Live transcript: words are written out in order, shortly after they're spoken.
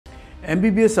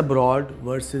MBBS abroad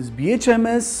versus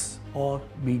BHMS or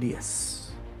BDS.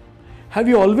 Have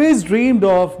you always dreamed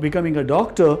of becoming a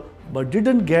doctor but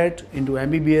didn't get into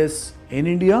MBBS in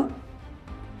India?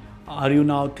 Are you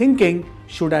now thinking,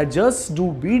 should I just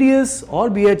do BDS or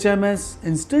BHMS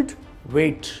instead?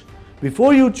 Wait,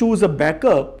 before you choose a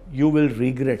backup, you will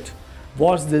regret.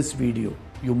 Watch this video.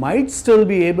 You might still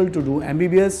be able to do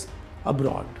MBBS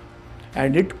abroad,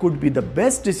 and it could be the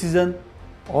best decision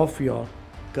of your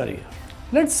career.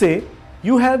 Let's say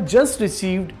you have just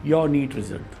received your NEET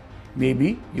result.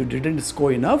 Maybe you didn't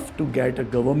score enough to get a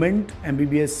government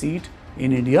MBBS seat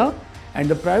in India, and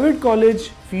the private college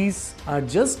fees are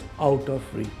just out of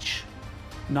reach.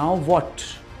 Now what?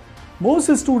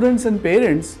 Most students and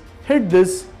parents hit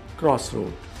this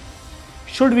crossroad.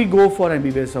 Should we go for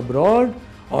MBBS abroad,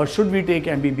 or should we take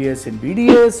MBBS in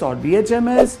BDS or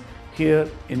BHMS here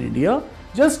in India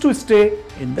just to stay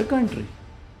in the country?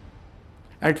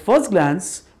 At first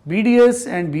glance, BDS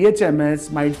and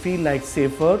BHMS might feel like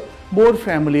safer, more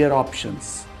familiar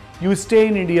options. You stay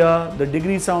in India, the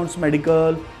degree sounds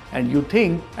medical, and you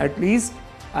think, at least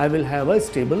I will have a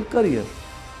stable career.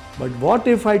 But what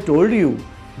if I told you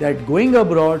that going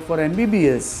abroad for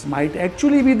MBBS might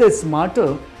actually be the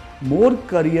smarter, more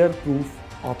career-proof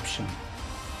option?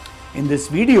 In this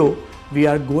video, we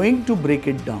are going to break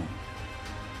it down.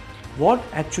 What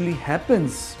actually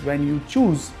happens when you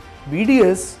choose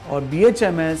BDS or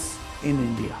BHMS in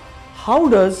India? How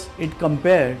does it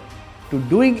compare to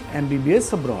doing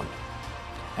MBBS abroad?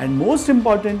 And most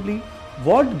importantly,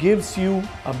 what gives you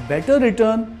a better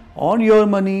return on your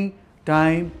money,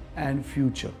 time and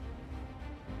future?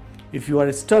 If you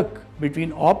are stuck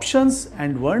between options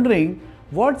and wondering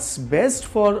what's best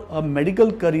for a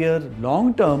medical career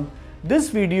long term, this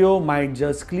video might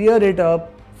just clear it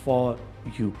up for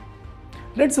you.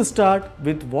 Let's start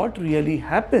with what really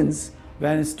happens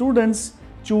when students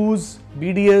choose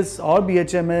BDS or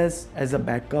BHMS as a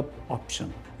backup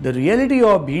option. The reality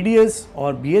of BDS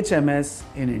or BHMS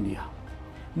in India.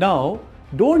 Now,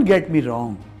 don't get me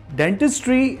wrong,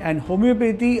 dentistry and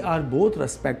homeopathy are both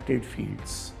respected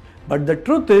fields. But the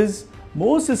truth is,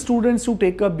 most students who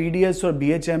take up BDS or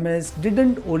BHMS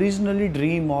didn't originally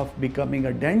dream of becoming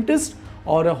a dentist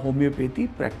or a homeopathy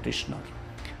practitioner.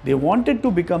 They wanted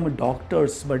to become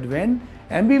doctors, but when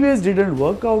MBBS didn't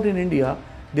work out in India,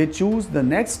 they choose the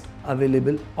next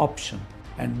available option.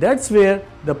 And that's where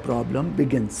the problem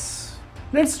begins.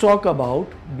 Let's talk about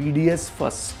BDS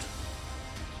first.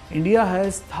 India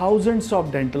has thousands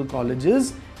of dental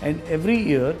colleges, and every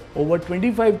year over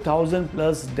 25,000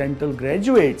 plus dental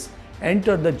graduates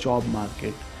enter the job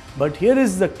market. But here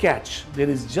is the catch, there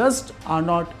is just are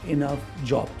not enough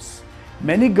jobs.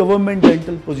 Many government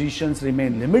dental positions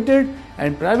remain limited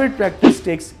and private practice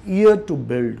takes years to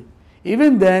build.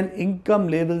 Even then, income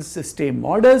levels stay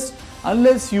modest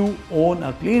unless you own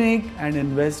a clinic and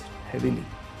invest heavily.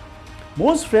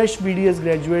 Most fresh BDS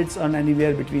graduates earn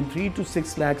anywhere between 3 to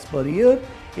 6 lakhs per year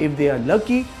if they are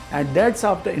lucky, and that's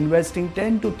after investing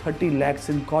 10 to 30 lakhs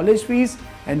in college fees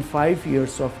and 5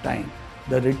 years of time.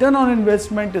 The return on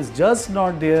investment is just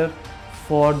not there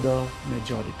for the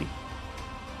majority.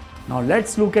 Now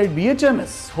let's look at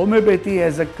BHMS. Homeopathy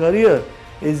as a career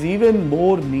is even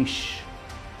more niche.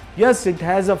 Yes, it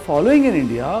has a following in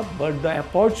India, but the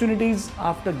opportunities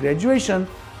after graduation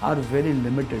are very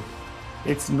limited.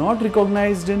 It's not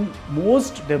recognized in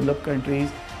most developed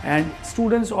countries, and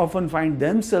students often find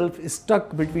themselves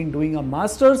stuck between doing a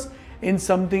master's in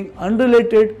something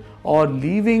unrelated or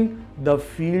leaving the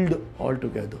field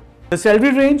altogether. The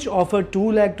salary range offers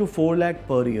 2 lakh to 4 lakh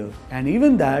per year, and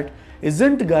even that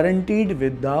isn't guaranteed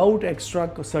without extra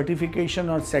certification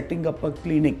or setting up a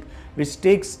clinic, which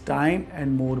takes time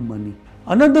and more money.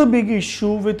 Another big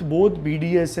issue with both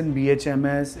BDS and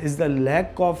BHMS is the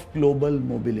lack of global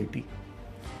mobility.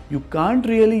 You can't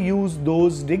really use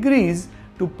those degrees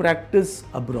to practice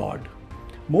abroad.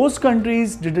 Most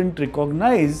countries didn't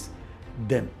recognize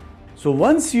them. So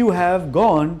once you have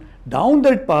gone down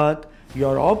that path,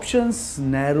 your options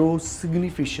narrow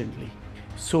significantly.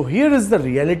 So here is the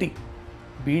reality.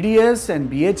 BDS and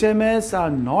BHMS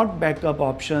are not backup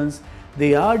options.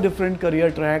 They are different career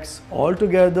tracks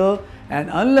altogether, and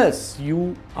unless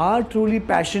you are truly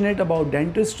passionate about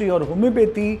dentistry or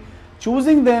homeopathy,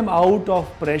 choosing them out of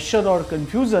pressure or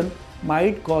confusion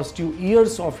might cost you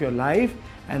years of your life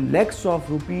and lakhs of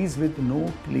rupees with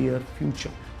no clear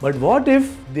future. But what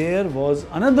if there was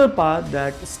another path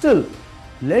that still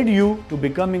led you to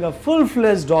becoming a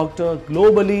full-fledged doctor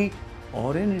globally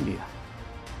or in India?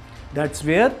 That's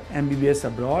where MBBS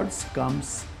abroad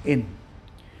comes in.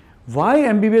 Why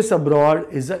MBBS abroad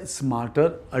is a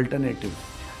smarter alternative?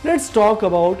 Let's talk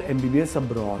about MBBS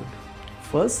abroad.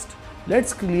 First,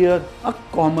 let's clear a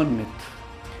common myth.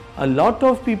 A lot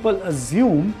of people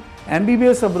assume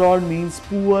MBBS abroad means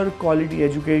poor quality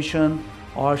education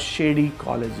or shady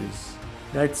colleges.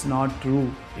 That's not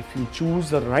true if you choose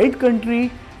the right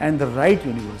country and the right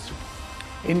university.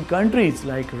 In countries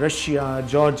like Russia,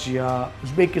 Georgia,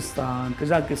 Uzbekistan,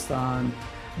 Kazakhstan,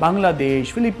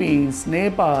 Bangladesh, Philippines,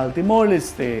 Nepal,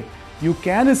 Timor-Leste, you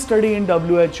can study in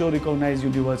WHO recognized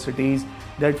universities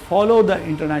that follow the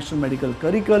international medical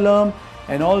curriculum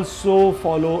and also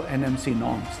follow NMC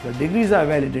norms. The degrees are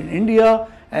valid in India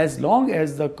as long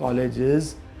as the college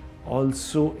is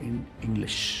also in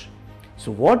English.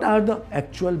 So what are the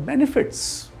actual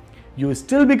benefits? You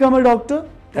still become a doctor,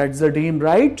 that's the dream,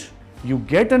 right? You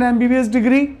get an MBBS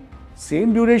degree,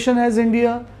 same duration as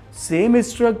India, same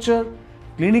structure,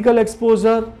 clinical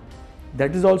exposure,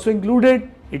 that is also included.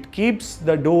 It keeps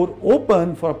the door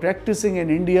open for practicing in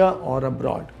India or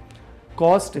abroad.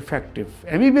 Cost effective.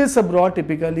 MBBS abroad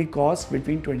typically costs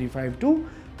between 25 to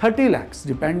 30 lakhs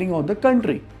depending on the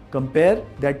country. Compare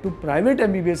that to private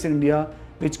MBBS in India,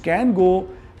 which can go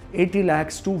 80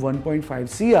 lakhs to 1.5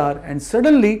 crore, and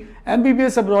suddenly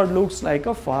MBBS abroad looks like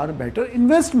a far better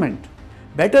investment.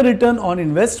 Better return on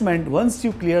investment once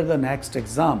you clear the next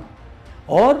exam.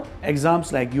 Or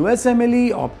exams like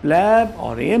USMLE or PLAB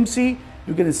or AMC,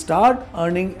 you can start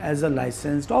earning as a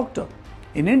licensed doctor.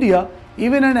 In India,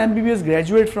 even an MBBS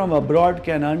graduate from abroad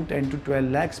can earn 10 to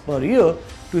 12 lakhs per year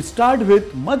to start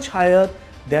with, much higher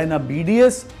than a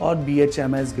BDS or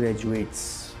BHMS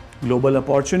graduates. Global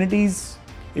opportunities.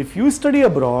 If you study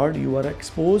abroad, you are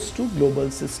exposed to global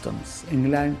systems,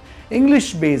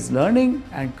 English-based learning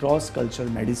and cross-cultural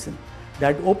medicine.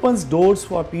 That opens doors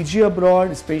for PG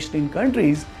abroad, especially in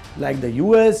countries like the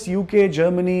US, UK,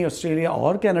 Germany, Australia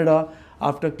or Canada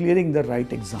after clearing the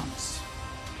right exams.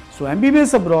 So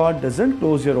MBBS abroad doesn't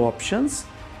close your options.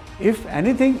 If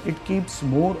anything, it keeps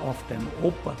more of them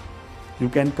open. You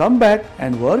can come back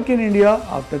and work in India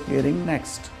after clearing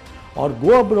next, or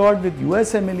go abroad with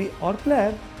USMLE or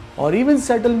PLAB, or even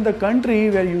settle in the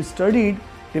country where you studied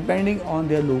depending on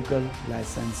their local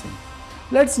licensing.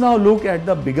 Let's now look at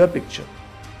the bigger picture.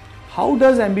 How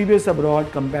does MBBS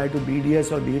abroad compare to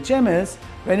BDS or BHMS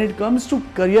when it comes to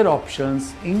career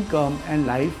options, income and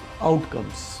life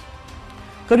outcomes?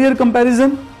 Career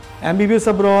comparison, MBBS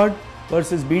abroad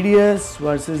versus BDS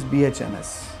versus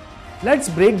BHMS. Let's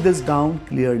break this down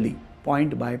clearly,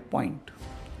 point by point.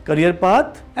 Career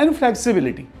path and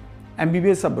flexibility.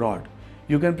 MBBS abroad.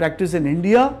 You can practice in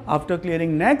India after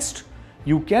clearing next.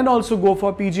 You can also go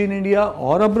for PG in India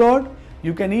or abroad.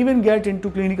 You can even get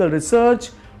into clinical research,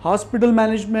 hospital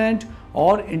management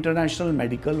or international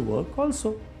medical work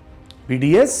also.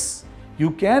 BDS, you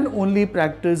can only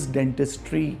practice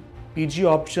dentistry. PG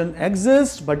option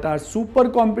exists but are super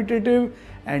competitive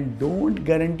and don't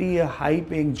guarantee a high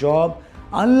paying job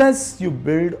unless you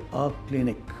build a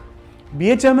clinic.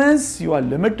 BHMS, you are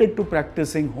limited to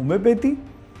practicing homeopathy.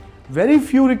 Very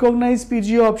few recognized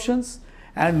PG options,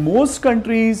 and most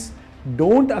countries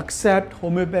don't accept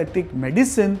homeopathic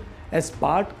medicine as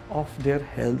part of their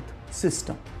health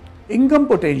system. Income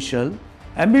potential.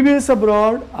 MBBS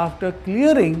abroad, after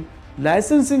clearing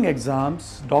licensing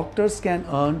exams, doctors can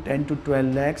earn 10 to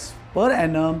 12 lakhs per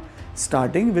annum,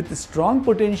 starting with strong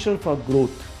potential for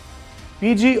growth.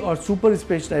 PG or super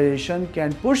specialization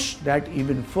can push that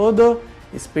even further,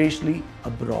 especially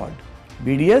abroad.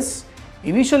 BDS,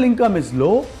 initial income is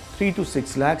low, 3 to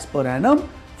 6 lakhs per annum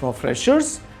for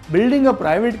freshers. Building a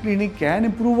private clinic can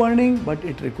improve earning, but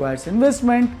it requires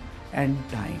investment and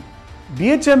time.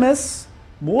 BHMS,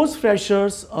 most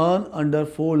freshers earn under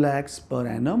 4 lakhs per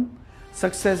annum.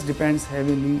 Success depends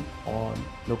heavily on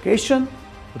location,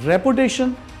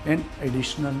 reputation and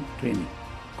additional training.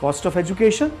 Cost of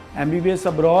education, MBBS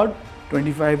abroad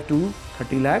 25 to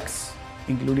 30 lakhs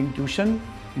including tuition,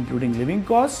 including living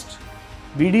cost.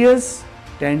 BDS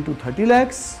 10 to 30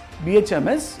 lakhs,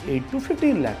 BHMS 8 to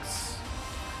 15 lakhs.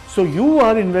 So you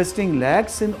are investing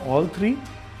lakhs in all three,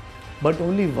 but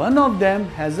only one of them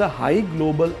has a high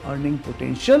global earning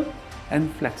potential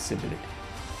and flexibility.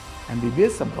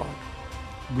 MBBS abroad.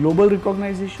 Global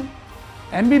recognition.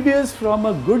 MBBS from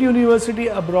a good university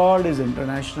abroad is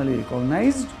internationally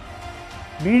recognized.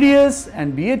 BDS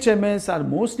and BHMS are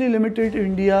mostly limited to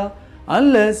India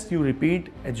unless you repeat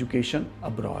education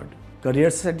abroad. Career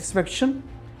satisfaction.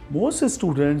 Most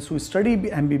students who study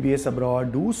MBBS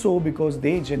abroad do so because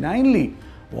they genuinely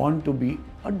want to be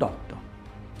a doctor.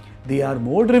 They are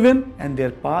more driven and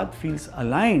their path feels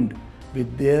aligned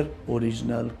with their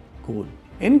original goal.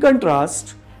 In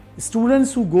contrast,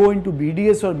 Students who go into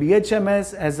BDS or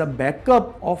BHMS as a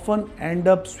backup often end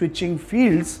up switching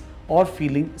fields or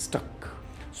feeling stuck.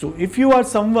 So if you are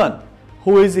someone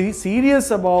who is serious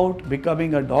about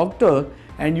becoming a doctor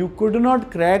and you could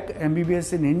not crack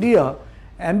MBBS in India,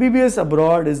 MBBS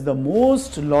abroad is the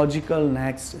most logical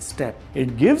next step.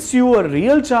 It gives you a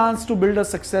real chance to build a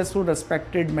successful,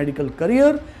 respected medical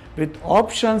career with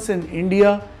options in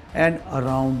India and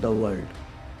around the world.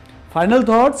 Final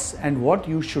thoughts and what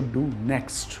you should do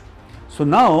next. So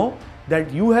now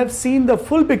that you have seen the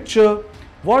full picture,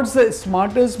 what's the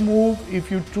smartest move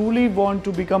if you truly want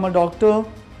to become a doctor?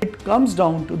 It comes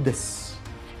down to this.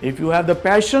 If you have the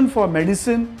passion for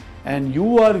medicine and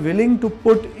you are willing to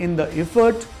put in the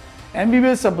effort,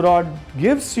 MBBS abroad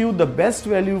gives you the best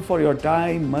value for your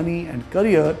time, money and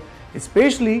career,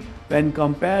 especially when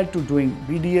compared to doing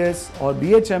BDS or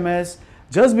BHMS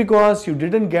just because you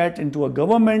didn't get into a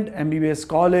government MBBS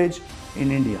college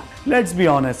in India. Let's be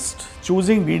honest,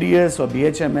 choosing BDS or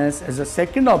BHMS as a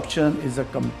second option is a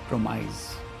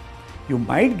compromise. You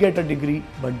might get a degree,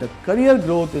 but the career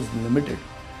growth is limited.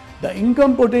 The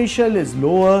income potential is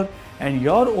lower and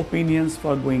your opinions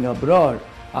for going abroad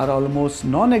are almost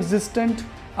non-existent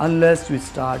unless you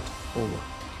start over.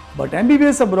 But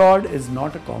MBBS abroad is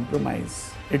not a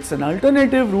compromise. It's an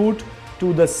alternative route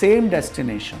to the same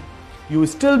destination. You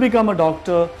still become a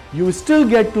doctor, you still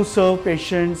get to serve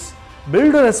patients,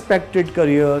 build a respected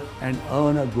career and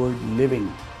earn a good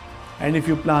living. And if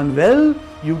you plan well,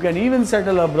 you can even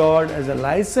settle abroad as a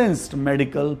licensed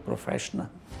medical professional.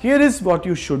 Here is what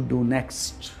you should do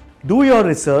next. Do your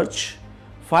research,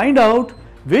 find out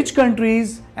which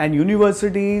countries and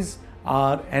universities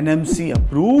are NMC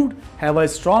approved, have a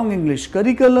strong English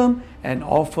curriculum and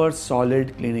offer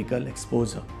solid clinical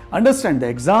exposure. Understand the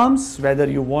exams, whether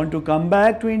you want to come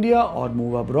back to India or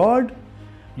move abroad.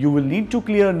 You will need to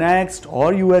clear NEXT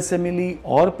or USMLE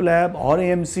or PLAB or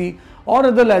AMC or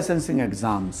other licensing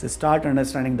exams. Start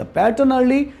understanding the pattern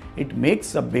early, it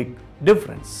makes a big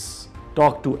difference.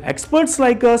 Talk to experts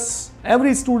like us.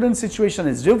 Every student's situation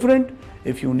is different.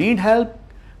 If you need help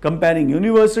comparing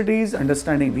universities,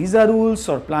 understanding visa rules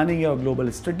or planning your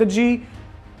global strategy,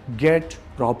 get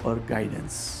proper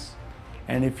guidance.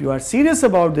 And if you are serious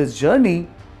about this journey,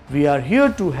 we are here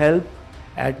to help.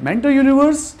 At Mentor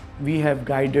Universe, we have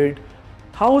guided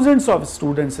thousands of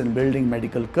students in building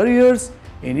medical careers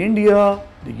in India,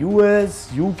 the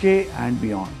US, UK and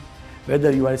beyond.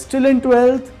 Whether you are still in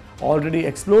 12th, already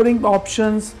exploring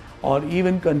options or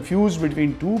even confused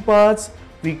between two paths,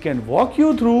 we can walk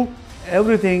you through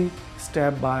everything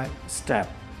step by step.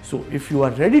 So if you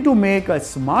are ready to make a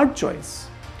smart choice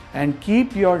and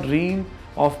keep your dream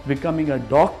of becoming a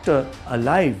doctor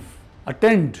alive,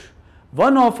 attend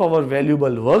one of our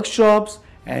valuable workshops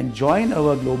and join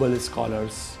our Global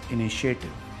Scholars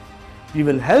Initiative. We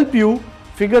will help you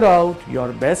figure out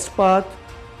your best path,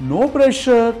 no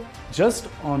pressure, just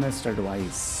honest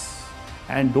advice.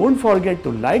 And don't forget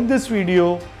to like this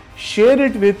video, share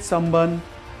it with someone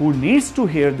who needs to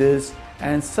hear this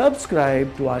and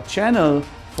subscribe to our channel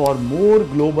for more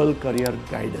global career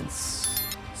guidance.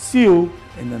 See you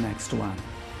in the next one.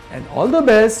 And all the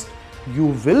best, you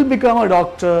will become a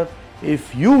doctor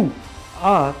if you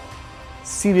are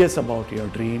serious about your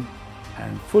dream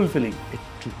and fulfilling it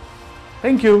too.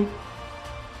 Thank you.